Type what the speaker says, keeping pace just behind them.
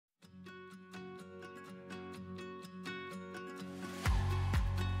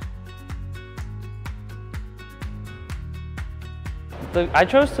I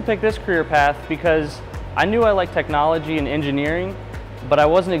chose to pick this career path because I knew I liked technology and engineering, but I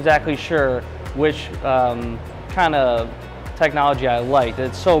wasn't exactly sure which kind of technology I liked.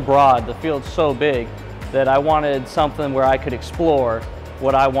 It's so broad, the field's so big, that I wanted something where I could explore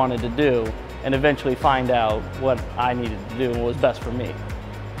what I wanted to do and eventually find out what I needed to do and what was best for me.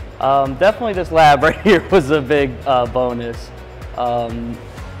 Definitely this lab right here was a big bonus.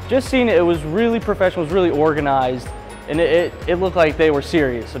 Just seeing it, it was really professional, it was really organized, and it looked like they were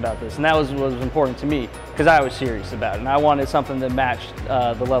serious about this, and that was what was important to me because I was serious about it, and I wanted something that matched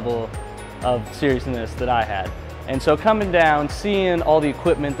the level of seriousness that I had. And so coming down, seeing all the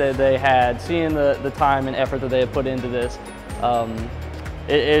equipment that they had, seeing the time and effort that they had put into this,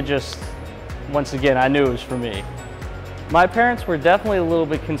 it just, once again, I knew it was for me. My parents were definitely a little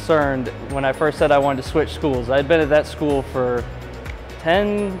bit concerned when I first said I wanted to switch schools. I'd been at that school for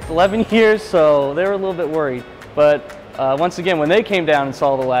 10, 11 years, so they were a little bit worried. But once again, when they came down and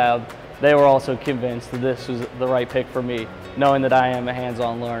saw the lab, they were also convinced that this was the right pick for me, knowing that I am a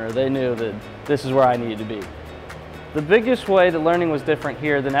hands-on learner. They knew that this is where I needed to be. The biggest way that learning was different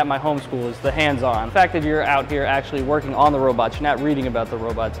here than at my home school is the hands-on. The fact that you're out here actually working on the robots, you're not reading about the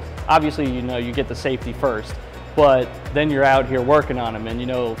robots. Obviously, you know, you get the safety first, but then you're out here working on them, and you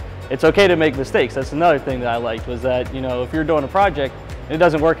know, it's okay to make mistakes. That's another thing that I liked, was that, you know, if you're doing a project and it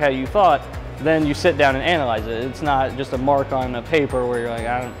doesn't work how you thought, then you sit down and analyze it. It's not just a mark on a paper where you're like,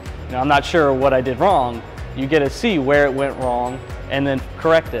 I'm not sure what I did wrong. You get to see where it went wrong and then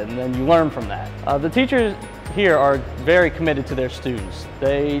correct it, and then you learn from that. The teachers here are very committed to their students.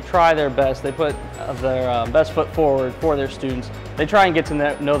 They try their best. They put their best foot forward for their students. They try and get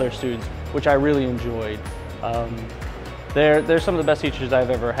to know their students, which I really enjoyed. They're some of the best teachers I've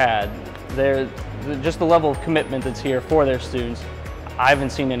ever had. Just the level of commitment that's here for their students, I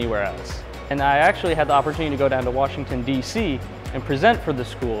haven't seen anywhere else. And I actually had the opportunity to go down to Washington, D.C. and present for the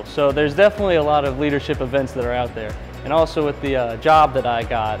school. So there's definitely a lot of leadership events that are out there. And also with the job that I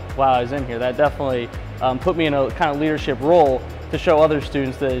got while I was in here, that definitely put me in a kind of leadership role to show other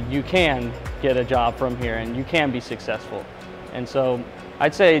students that you can get a job from here and you can be successful. And so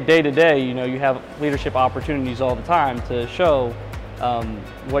I'd say day to day, you know, you have leadership opportunities all the time to show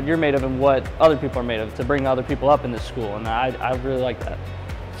what you're made of and what other people are made of, to bring other people up in this school, and I really like that.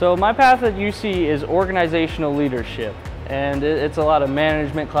 So my path at UC is organizational leadership, and it's a lot of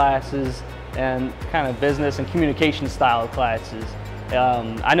management classes and kind of business and communication style classes.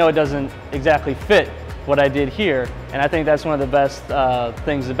 I know it doesn't exactly fit what I did here, and I think that's one of the best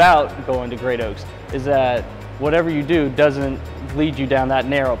things about going to Great Oaks, is that whatever you do doesn't lead you down that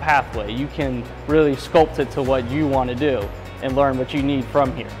narrow pathway. You can really sculpt it to what you want to do and learn what you need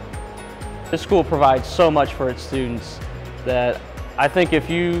from here. This school provides so much for its students that I think if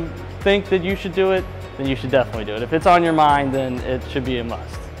you think that you should do it, then you should definitely do it. If it's on your mind, then it should be a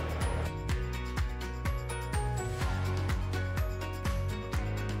must.